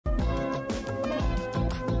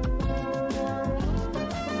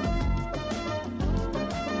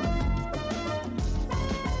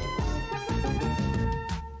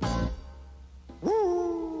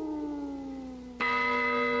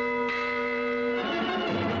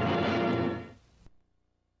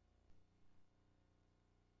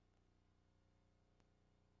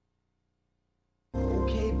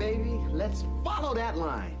that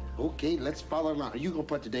line. Okay, let's follow along. Are you gonna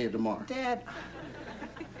put today or tomorrow? Dad.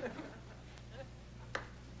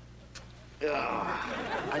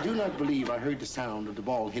 I do not believe I heard the sound of the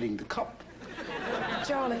ball hitting the cup.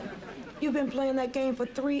 Charlie, you've been playing that game for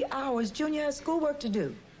 3 hours. Junior has schoolwork to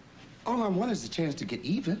do. All I want is a chance to get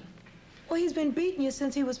even. Well, he's been beating you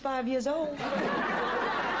since he was 5 years old.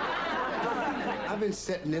 I've been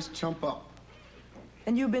setting this chump up.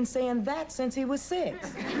 And you've been saying that since he was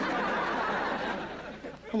 6.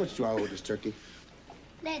 How much do I owe this turkey?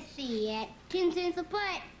 Let's see, at 10 cents a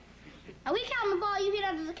putt. Are we counting the ball you hit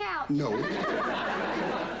under the couch? No.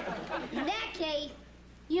 In that case,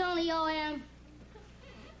 you only owe him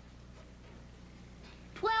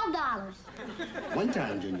 $12. One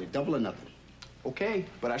time, Junior, double or nothing. Okay,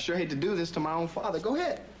 but I sure hate to do this to my own father. Go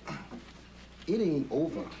ahead. It ain't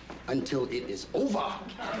over until it is over.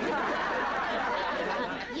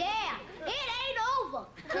 Yeah, it ain't over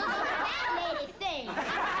till that lady sings.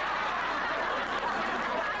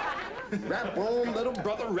 Rap on, little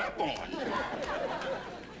brother, rap on.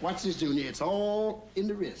 Watch this, Junior. It's all in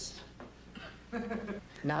the wrist.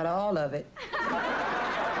 Not all of it.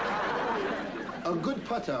 A good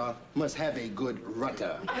putter must have a good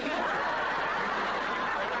rudder.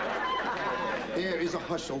 There is a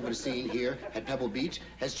hush over the scene here at Pebble Beach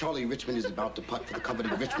as Charlie Richmond is about to putt for the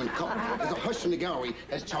coveted Richmond Cup. There's a hush in the gallery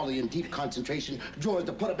as Charlie, in deep concentration, draws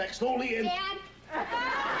the putter back slowly and... Dad?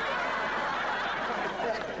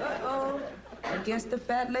 Uh-oh. I guess the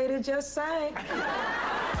fat lady just sang.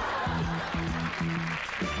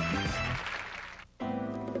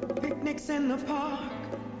 Picnics in the park,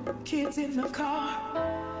 kids in the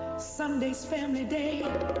car, Sunday's family day,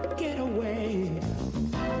 getaway.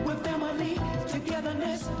 With family,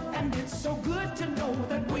 togetherness, and it's so good to know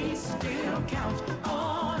that we still count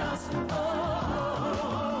on us.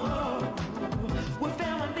 Oh, we're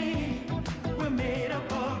family, we're made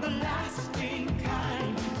up of the lasting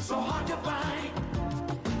kind, so hard to find.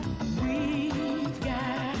 We've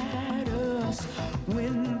got us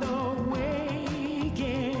when the way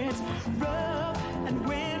gets rough, and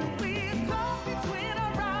when we're caught between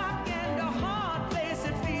a rock and a hard place,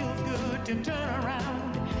 it feels good to turn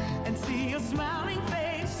around and see a smiling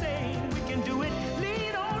face saying we can do it.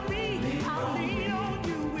 Lean on me, I'll lean on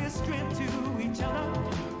you. We're strength to each other.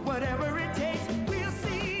 Whatever it takes, we'll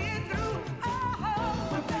see it through. Oh,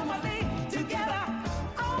 we're family together.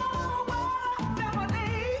 Oh, we're family.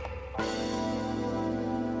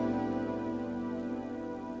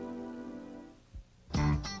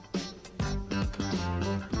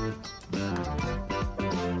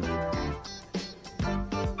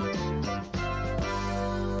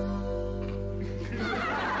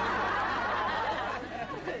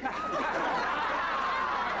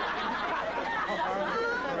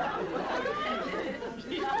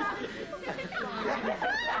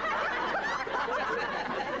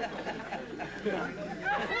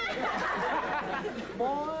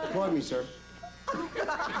 Pardon me, sir.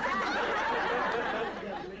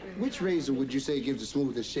 Which razor would you say gives the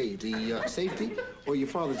smoothest shave? The safety or your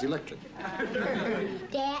father's electric?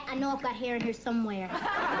 Dad, I know I've got hair in here somewhere.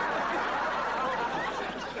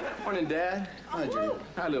 Morning, Dad. Hi, Junior.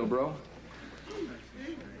 Hi, little bro.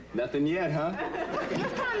 Nothing yet, huh?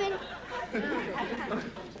 It's coming.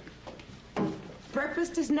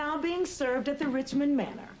 Breakfast is now being served at the Richmond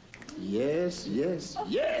Manor. Yes, yes,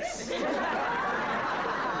 yes!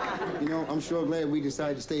 You know, I'm sure glad we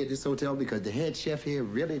decided to stay at this hotel because the head chef here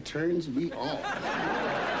really turns me on.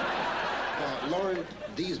 Lauren,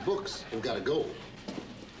 these books have got to go.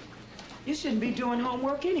 You shouldn't be doing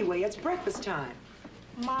homework anyway. It's breakfast time.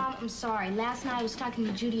 Mom, I'm sorry. Last night I was talking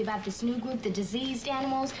to Judy about this new group, the Diseased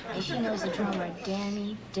Animals, and she knows the drummer,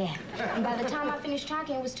 Danny Depp. And by the time I finished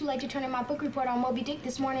talking, it was too late to turn in my book report on Moby Dick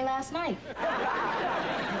this morning last night.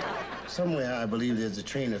 Somewhere I believe there's a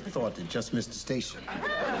train of thought that just missed the station.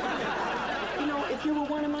 You know, if you were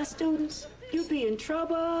one of my students, you'd be in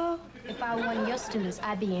trouble. If I were one of your students,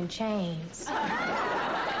 I'd be in chains.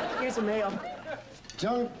 Here's a mail.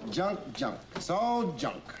 Junk, junk, junk. It's all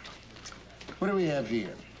junk. What do we have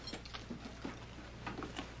here?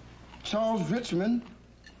 Charles Richmond,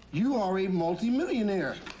 you are a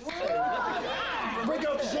multimillionaire. Break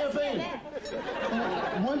out the champagne.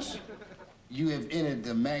 Once you have entered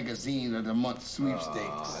the magazine of the month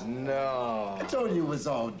sweepstakes. No. I told you it was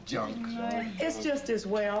all junk. It's just as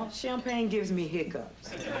well. Champagne gives me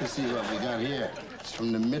hiccups. Let's see what we got here. It's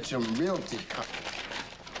from the Mitchum Realty Company.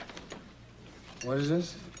 What is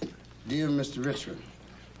this? Dear Mr. Richmond,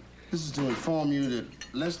 this is to inform you that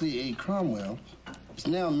Leslie A. Cromwell is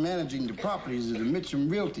now managing the properties of the Mitchum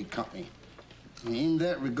Realty Company. And in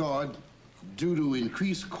that regard, due to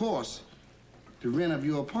increased costs, the rent of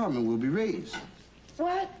your apartment will be raised.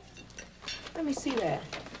 What? Let me see that.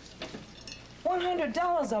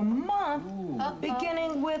 $100 a month,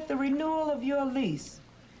 beginning with the renewal of your lease.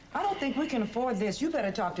 I don't think we can afford this. You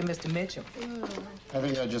better talk to Mr. Mitchell. I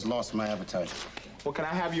think I just lost my appetite. Well, can I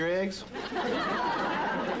have your eggs?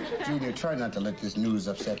 Junior, try not to let this news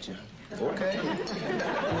upset you. Okay.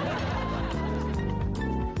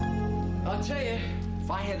 I'll tell you,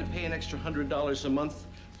 if I had to pay an extra $100 a month,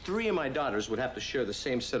 3 of my daughters would have to share the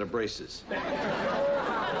same set of braces.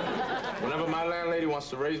 Whenever my landlady wants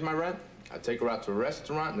to raise my rent, I take her out to a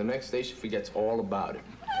restaurant, and the next day she forgets all about it.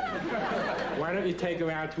 Why don't you take her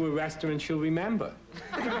out to a restaurant she'll remember?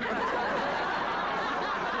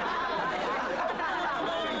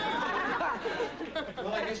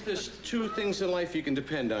 Well, I guess there's 2 things in life you can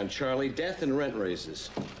depend on, Charlie: death and rent raises.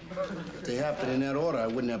 If they happen in that order, I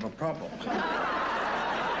wouldn't have a problem.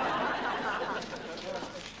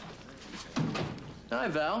 Hi,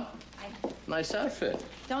 Val. Nice outfit.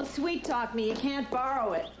 Don't sweet talk me. You can't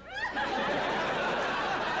borrow it.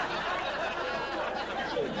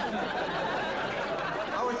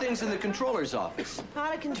 How are things in the controller's office?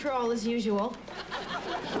 Out of control as usual.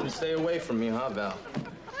 You stay away from me, huh, Val?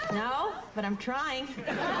 No, but I'm trying.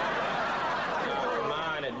 Come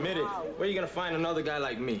on, admit it. Where are you gonna find another guy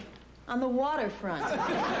like me? On the waterfront.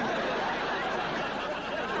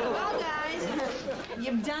 Well, guys,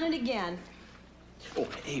 you've done it again. Oh,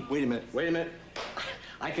 hey, wait a minute.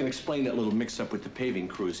 I can explain that little mix-up with the paving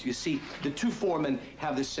crews. You see, the 2 foremen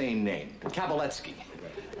have the same name, Kabaletsky.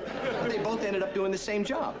 They both ended up doing the same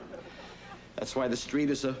job. That's why the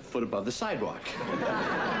street is a foot above the sidewalk.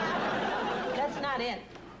 That's not it.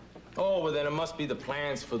 Oh, well, then it must be the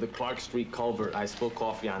plans for the Clark Street culvert. I spilled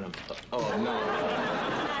coffee on them. Oh, no.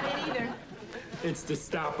 That's not it either. It's the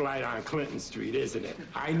stoplight on Clinton Street, isn't it?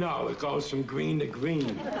 I know, it goes from green to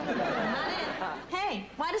green. Not it. Hey,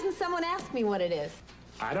 why doesn't someone ask me what it is?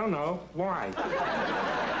 I don't know. Why?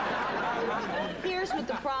 Here's what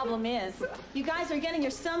the problem is. You guys are getting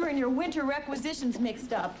your summer and your winter requisitions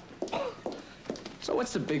mixed up. So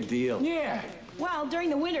what's the big deal? Yeah. Well, during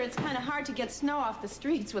the winter, it's kind of hard to get snow off the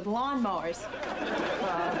streets with lawnmowers.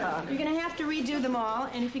 You're going to have to redo them all,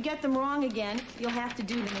 and if you get them wrong again, you'll have to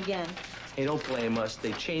do them again. Hey, don't blame us.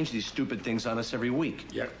 They change these stupid things on us every week.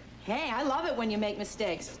 Yeah. Hey, I love it when you make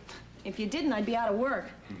mistakes. If you didn't, I'd be out of work.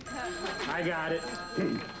 I got it.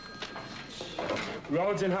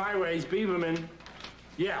 Roads and highways, Beaverman.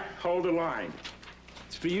 Yeah, hold the line.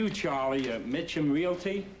 It's for you, Charlie, Mitchum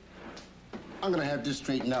Realty. I'm gonna have this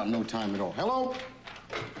straightened out in no time at all. Hello?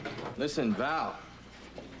 Listen, Val.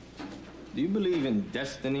 Do you believe in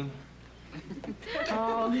destiny?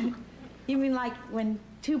 Oh, you mean like when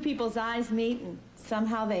 2 people's eyes meet and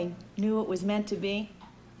somehow they knew it was meant to be?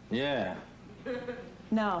 Yeah.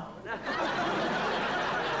 No.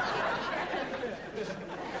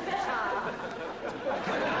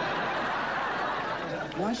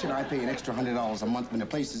 Why should I pay an extra $100 a month when the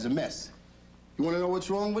place is a mess? You want to know what's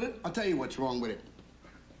wrong with it? I'll tell you what's wrong with it.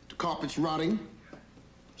 The carpet's rotting,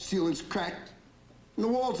 ceiling's cracked, and the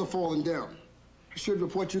walls are falling down. I should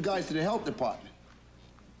report you guys to the health department.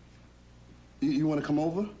 You want to come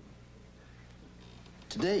over?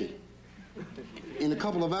 Today? In a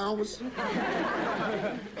couple of hours?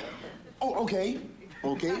 Oh, okay.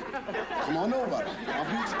 Okay. Come on over. I'll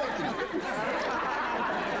be expecting you.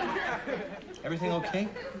 Everything okay?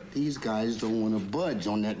 These guys don't want to budge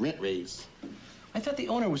on that rent raise. I thought the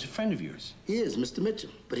owner was a friend of yours. He is, Mr.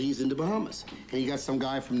 Mitchell, but he's in the Bahamas. And he got some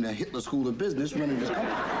guy from the Hitler School of Business running his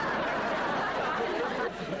company.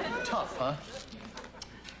 Tough, huh?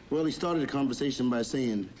 Well, he started the conversation by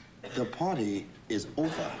saying, the party is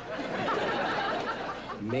over.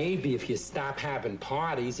 Maybe if you stop having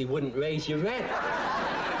parties, he wouldn't raise your rent.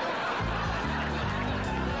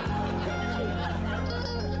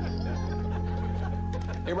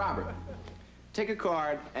 Hey, Robert, take a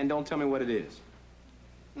card and don't tell me what it is.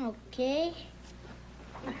 Okay.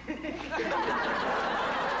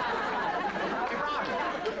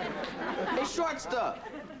 Hey, short stuff.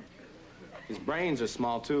 His brains are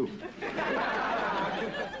small, too.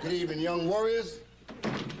 Good evening, young warriors.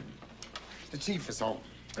 The chief is home.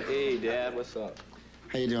 Hey, Dad, what's up?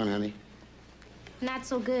 How you doing, honey? Not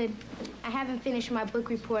so good. I haven't finished my book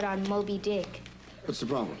report on Moby Dick. What's the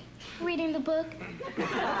problem? Reading the book.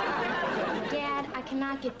 Dad, I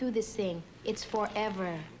cannot get through this thing. It's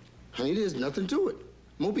forever. Honey, there's nothing to it.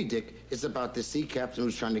 Moby Dick is about the sea captain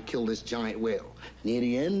who's trying to kill this giant whale. Near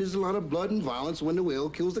the end, there's a lot of blood and violence when the whale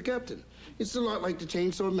kills the captain. It's a lot like the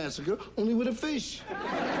Chainsaw Massacre, only with a fish.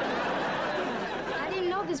 I didn't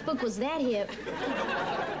know this book was that hip.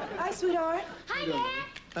 Hi, sweetheart. Hi, Dad.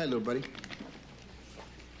 Hi, little buddy.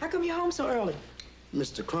 How come you're home so early?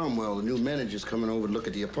 Mr. Cromwell, the new manager's coming over to look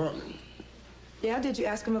at the apartment. Yeah, did you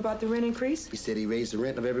ask him about the rent increase? He said he raised the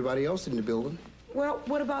rent of everybody else in the building. Well,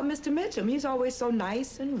 what about Mr. Mitchum? He's always so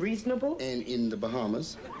nice and reasonable. And in the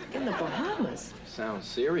Bahamas. In the Bahamas? Sounds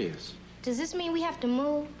serious. Does this mean we have to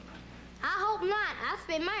move? I hope not. I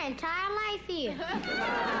spent my entire life here.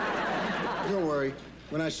 Don't worry.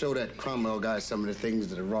 When I show that Cromwell guy some of the things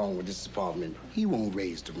that are wrong with this apartment, he won't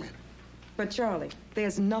raise the rent. But, Charlie,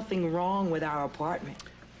 there's nothing wrong with our apartment.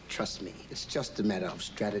 Trust me, it's just a matter of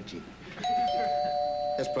strategy.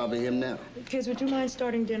 That's probably him now. Kids, would you mind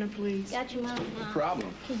starting dinner, please? Got you, Mom. No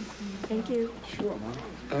problem. Thank you. Sure, Mom.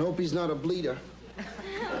 I hope he's not a bleeder.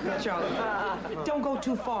 Charlie, don't go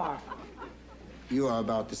too far. You are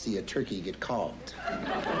about to see a turkey get carved.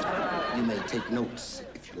 You may take notes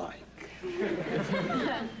if you like.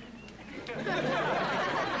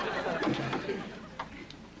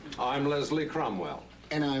 I'm Leslie Cromwell.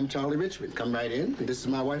 And I'm Charlie Richmond. Come right in. And this is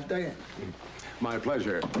my wife, Diane. My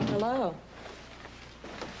pleasure. Hello.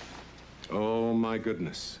 Oh, my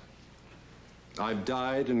goodness. I've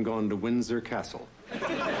died and gone to Windsor Castle.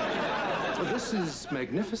 This is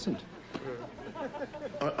magnificent.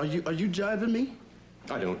 Are you jiving me?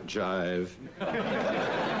 I don't jive.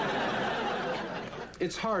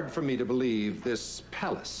 It's hard for me to believe this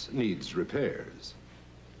palace needs repairs.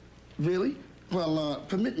 Really? Well,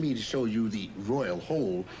 permit me to show you the royal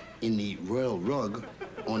hole in the royal rug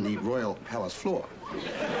on the royal palace floor.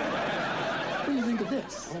 What do you think of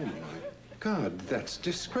this? Oh, my God, that's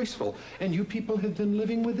disgraceful. And you people have been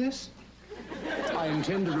living with this? I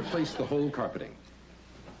intend to replace the whole carpeting.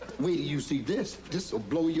 Wait till you see this. This will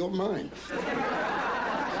blow your mind.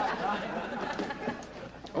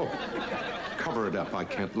 Oh, cover it up. I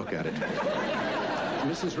can't look at it.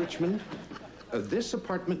 Mrs. Richmond, this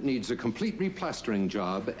apartment needs a complete replastering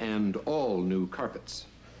job and all new carpets.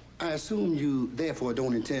 I assume you, therefore,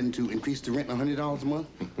 don't intend to increase the rent $100 a month?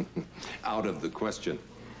 Out of the question.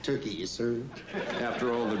 Turkey is served.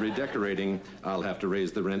 After all the redecorating, I'll have to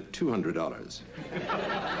raise the rent $200.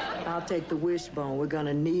 I'll take the wishbone. We're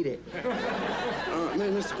gonna need it.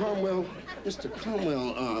 Man, Mr.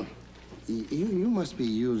 Cromwell, you must be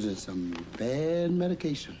using some bad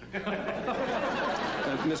medication.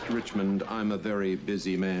 Mr. Richmond, I'm a very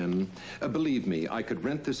busy man. Believe me, I could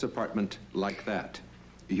rent this apartment like that.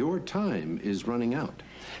 Your time is running out.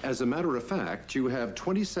 As a matter of fact, you have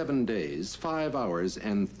 27 days, 5 hours,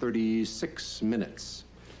 and 36 minutes.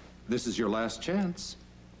 This is your last chance.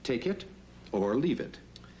 Take it or leave it.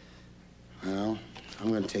 Well, I'm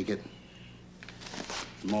going to take it.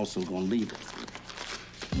 I'm also going to leave it.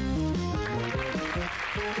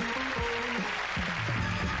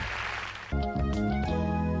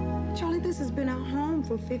 Charlie, this has been our home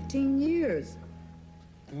for 15 years.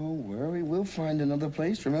 Don't worry, we'll find another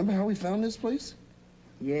place. Remember how we found this place?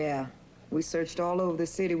 Yeah, we searched all over the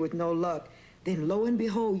city with no luck. Then, lo and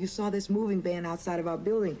behold, you saw this moving van outside of our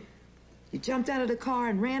building. You jumped out of the car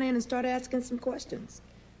and ran in and started asking some questions.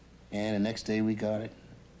 And the next day we got it.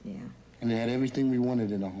 Yeah. And it had everything we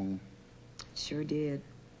wanted in a home. Sure did.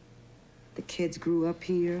 The kids grew up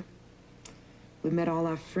here. We met all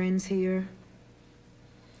our friends here.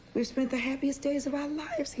 We've spent the happiest days of our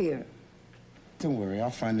lives here. Don't worry, I'll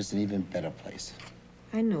find us an even better place.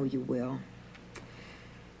 I know you will.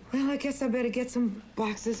 Well, I guess I better get some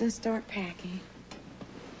boxes and start packing.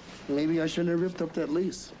 Maybe I shouldn't have ripped up that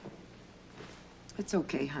lease. It's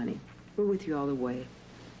okay, honey. We're with you all the way.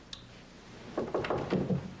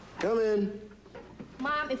 Come in.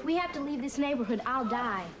 Mom, if we have to leave this neighborhood, I'll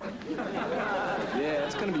die. Yeah,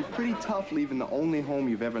 it's gonna be pretty tough leaving the only home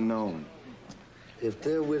you've ever known. If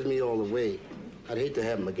they're with me all the way, I'd hate to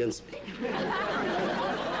have them against me. If we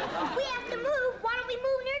have to move, why don't we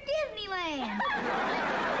move near Disneyland?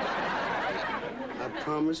 I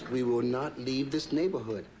promise we will not leave this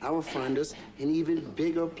neighborhood. I will find us an even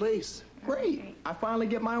bigger place. Great. I finally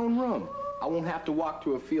get my own room. I won't have to walk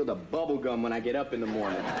to a field of bubble gum when I get up in the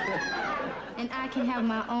morning. And I can have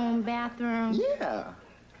my own bathroom. Yeah.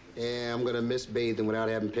 Yeah, I'm gonna miss bathing without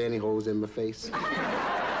having pantyhose in my face. We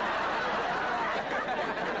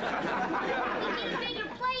need a bigger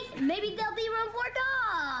place. Maybe there'll be room for a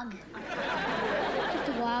dog. Just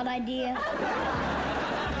a wild idea.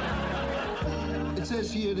 It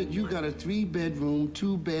says here that you got a 3-bedroom,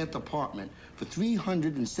 2-bath apartment for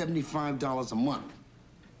 $375 a month.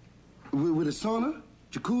 With a sauna,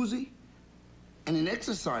 jacuzzi, and an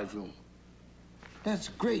exercise room. That's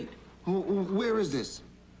great. Where is this?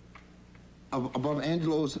 Above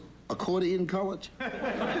Angelo's accordion college?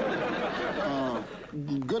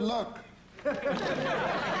 Good luck.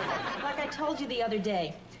 Like I told you the other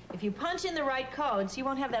day, If you punch in the right codes, you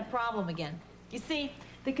won't have that problem again. You see,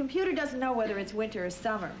 the computer doesn't know whether it's winter or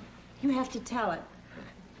summer. You have to tell it.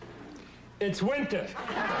 It's winter.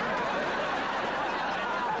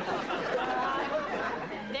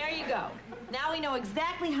 There you go. Now we know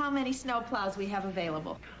exactly how many snowplows we have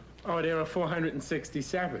available. Oh, there are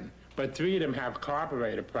 467. But 3 of them have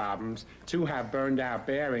carburetor problems, 2 have burned out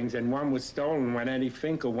bearings, and 1 was stolen when Eddie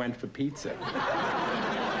Finkel went for pizza.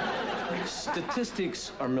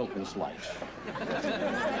 Statistics are Milton's life.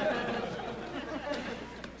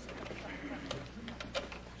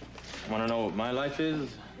 Want to know what my life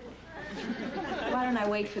is? Why don't I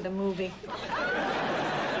wait for the movie?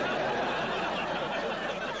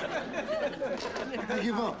 I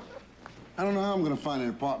give up. I don't know how I'm gonna find an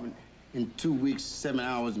apartment in 2 weeks, 7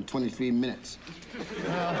 hours, and 23 minutes.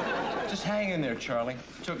 Well, just hang in there, Charlie.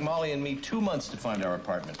 It took Molly and me 2 months to find our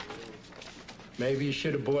apartment. Maybe you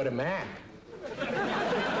should have bought a Mac.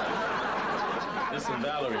 Listen,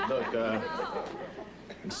 Valerie, look,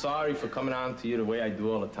 I'm sorry for coming on to you the way I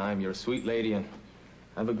do all the time. You're a sweet lady, and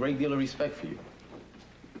I have a great deal of respect for you.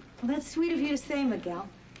 Well, that's sweet of you to say, Miguel.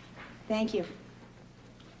 Thank you.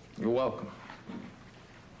 You're welcome.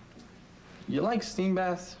 You like steam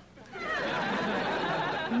baths?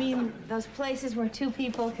 You mean those places where 2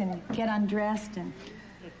 people can get undressed and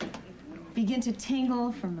begin to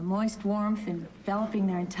tingle from the moist warmth enveloping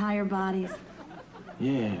their entire bodies?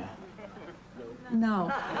 Yeah.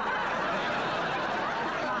 No.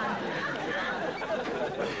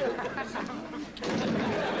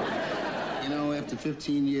 You know, after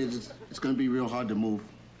 15 years, it's gonna be real hard to move.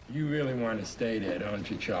 You really want to stay there, don't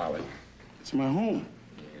you, Charlie? It's my home.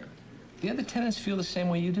 The other tenants feel the same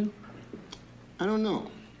way you do? I don't know.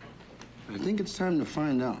 I think it's time to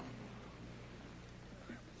find out.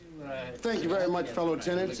 Thank you very much, fellow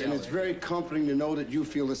tenants, and it's very comforting to know that you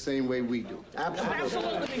feel the same way we do.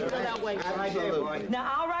 Absolutely. Absolutely.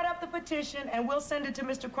 Now, I'll write up the petition, and we'll send it to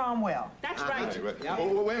Mr. Cromwell. That's right.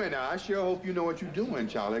 Well, wait a minute now. I sure hope you know what you're doing,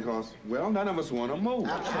 Charlie, because, well, none of us want to move. We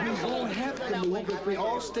all have to move if we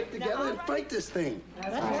all stick together and fight this thing.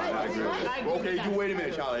 Okay, you wait a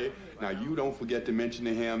minute, Charlie. Now, you don't forget to mention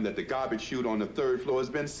to him that the garbage chute on the 3rd floor has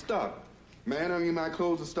been stuck. Man, I mean, my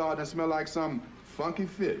clothes are starting to smell like some funky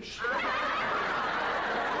fish.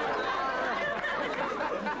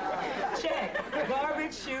 Check.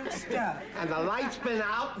 Garbage chute stuff. And the light's been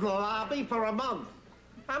out in the lobby for a month.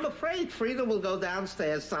 I'm afraid Frida will go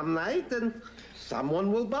downstairs some night and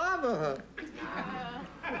someone will bother her.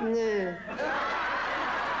 Yeah.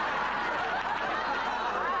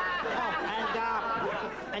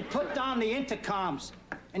 And put down the intercoms.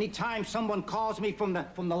 Anytime someone calls me from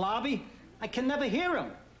the lobby, I can never hear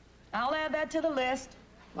them. I'll add that to the list.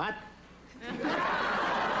 What?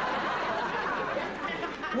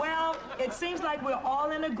 Well, it seems like we're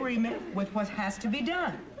all in agreement with what has to be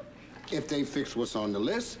done. If they fix what's on the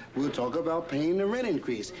list, we'll talk about paying the rent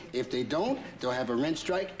increase. If they don't, they'll have a rent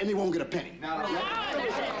strike and they won't get a penny.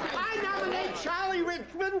 I nominate Charlie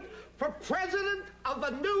Richmond for president of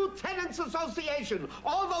the new Tenants Association.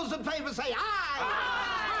 All those in favor say aye.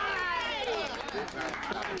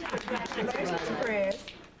 Congratulations, Chris.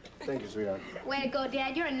 Thank you, sweetheart. Way to go,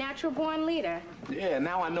 Dad. You're a natural-born leader. Yeah,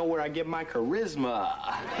 now I know where I get my charisma.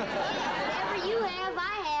 Whatever you have,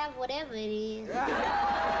 I have, whatever it is.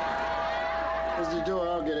 Where's the door?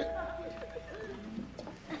 I'll get it.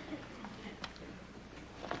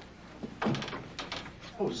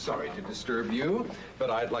 Oh, sorry to disturb you,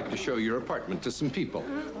 but I'd like to show your apartment to some people.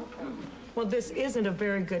 Well, this isn't a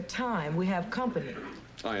very good time. We have company.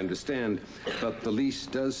 I understand, but the lease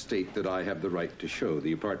does state that I have the right to show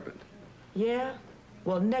the apartment. Yeah?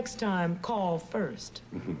 Well, next time, call first.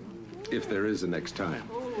 If there is a next time.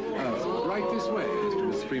 Right this way, Mr.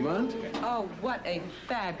 and Mrs. Fremont. Oh, what a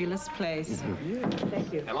fabulous place.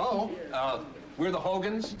 Thank you. Hello. We're the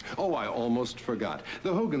Hogans. Oh, I almost forgot.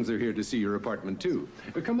 The Hogans are here to see your apartment, too.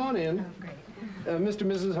 Come on in. Oh, great. Mr.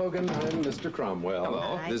 and Mrs. Hogan, I'm Mr. Cromwell.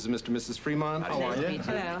 Hello. This is Mr. and Mrs. Fremont. How are you?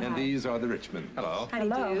 And these are the Richmond. Hello.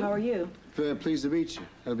 Hello, how are you? Very pleased to meet you.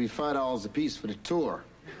 It'll be $5 a piece for the tour.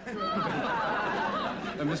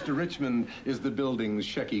 Mr. Richmond is the building's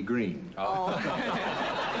Shecky Green. Oh.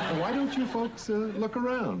 Why don't you folks look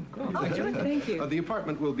around? Oh, sure, thank you. The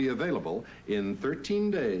apartment will be available in 13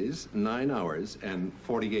 days, 9 hours, and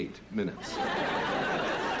 48 minutes.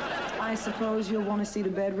 I suppose you'll want to see the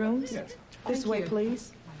bedrooms? Yes. This way,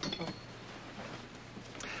 please.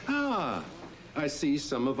 Ah, I see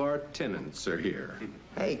some of our tenants are here.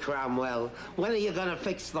 Hey, Cromwell, when are you gonna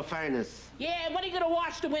fix the furnace? Yeah, when are you gonna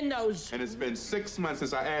wash the windows? And it's been 6 months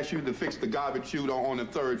since I asked you to fix the garbage chute on the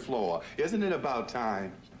 3rd floor. Isn't it about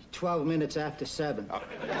time? 12 minutes after 7.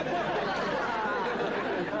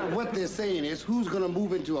 What they're saying is, who's gonna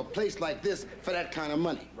move into a place like this for that kind of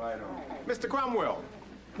money? Right on. Mr. Cromwell,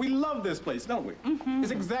 we love this place, don't we? Mm-hmm.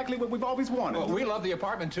 It's exactly what we've always wanted. Well, we love the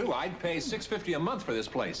apartment, too. I'd pay $650 a month for this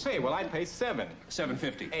place. Hey, well, I'd pay $7.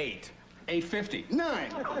 $750. $8. $850.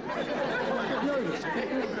 $9.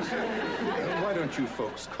 Why don't you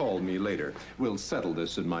folks call me later? We'll settle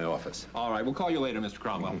this in my office. All right, we'll call you later, Mr.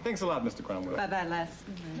 Cromwell. Thanks a lot, Mr. Cromwell. Bye-bye, Les.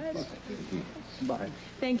 Bye.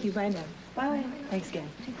 Thank you. Bye now. Bye. Thanks again.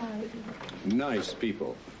 Nice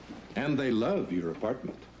people. And they love your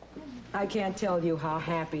apartment. I can't tell you how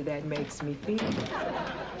happy that makes me feel.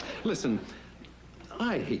 Listen,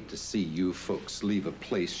 I hate to see you folks leave a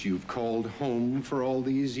place you've called home for all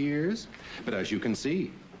these years. But as you can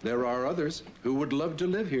see, there are others who would love to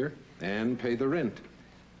live here and pay the rent.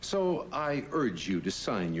 So I urge you to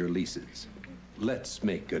sign your leases. Let's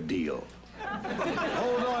make a deal.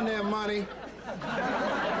 Hold on there, Monty.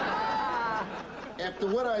 After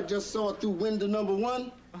what I just saw through window number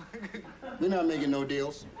 1, we're not making no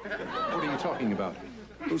deals. What are you talking about?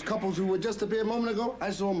 Those couples who were just up here a moment ago,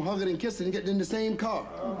 I saw them hugging and kissing and getting in the same car.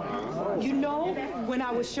 You know, when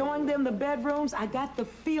I was showing them the bedrooms, I got the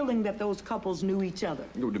feeling that those couples knew each other.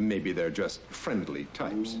 Maybe they're just friendly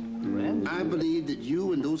types. I believe that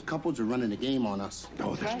you and those couples are running the game on us.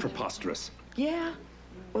 Oh, that's preposterous. Yeah?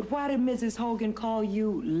 But why did Mrs. Hogan call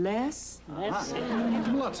you Les?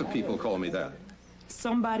 Lots of people call me that.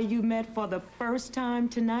 Somebody you met for the first time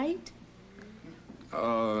tonight?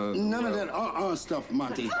 None of that stuff,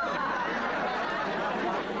 Monty.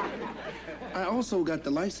 I also got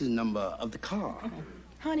the license number of the car.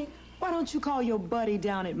 Honey, why don't you call your buddy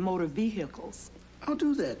down at Motor Vehicles? I'll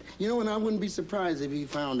do that. You know, and I wouldn't be surprised if he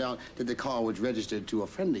found out that the car was registered to a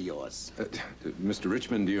friend of yours. Mr.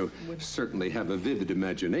 Richmond, you certainly have a vivid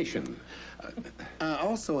imagination. I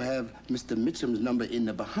also have Mr. Mitchum's number in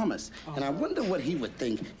the Bahamas, and I wonder what he would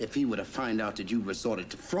think if he were to find out that you resorted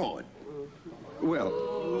to fraud. Well,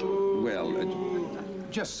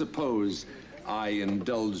 just suppose I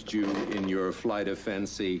indulged you in your flight of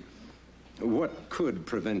fancy. What could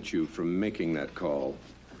prevent you from making that call?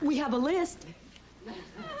 We have a list.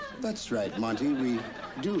 That's right, Monty. We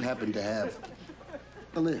do happen to have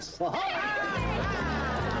a list.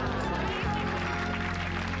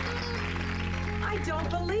 I don't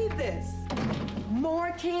believe this.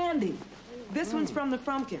 More candy. This one's from the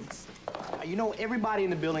Frumpkins. You know, everybody in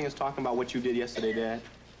the building is talking about what you did yesterday, Dad.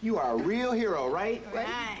 You are a real hero, right?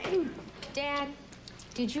 Right. Dad,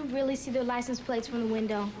 did you really see the license plates from the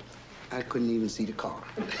window? I couldn't even see the car.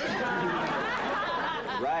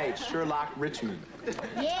 Right, Sherlock Richmond.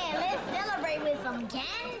 Yeah, let's celebrate with some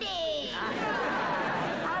candy.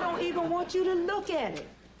 I don't even want you to look at it.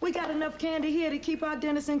 We got enough candy here to keep our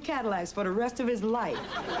Dennis in Cadillacs for the rest of his life.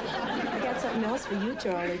 I got something else for you,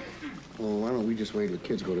 Charlie. Well, why don't we just wait till the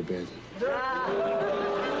kids go to bed?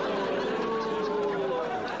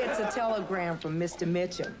 It's a telegram from Mr.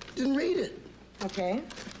 Mitchum. Didn't read it. Okay.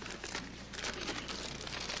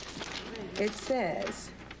 It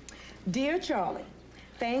says, Dear Charlie,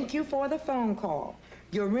 thank you for the phone call.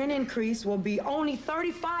 Your rent increase will be only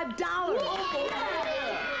 $35.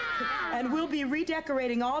 And we'll be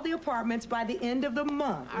redecorating all the apartments by the end of the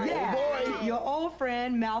month. Yeah. Oh, boy. Your old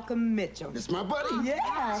friend, Malcolm Mitchell. It's my buddy.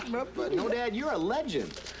 Yeah. It's my buddy. No, Dad, you're a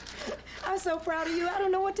legend. I'm so proud of you, I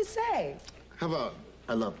don't know what to say. How about,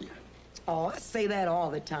 I love you? Oh, I say that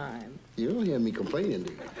all the time. You don't hear me complaining,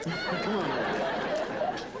 do you? Come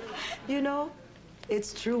on. You know,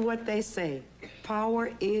 it's true what they say.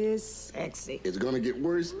 Power is sexy. It's gonna get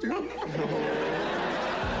worse, too.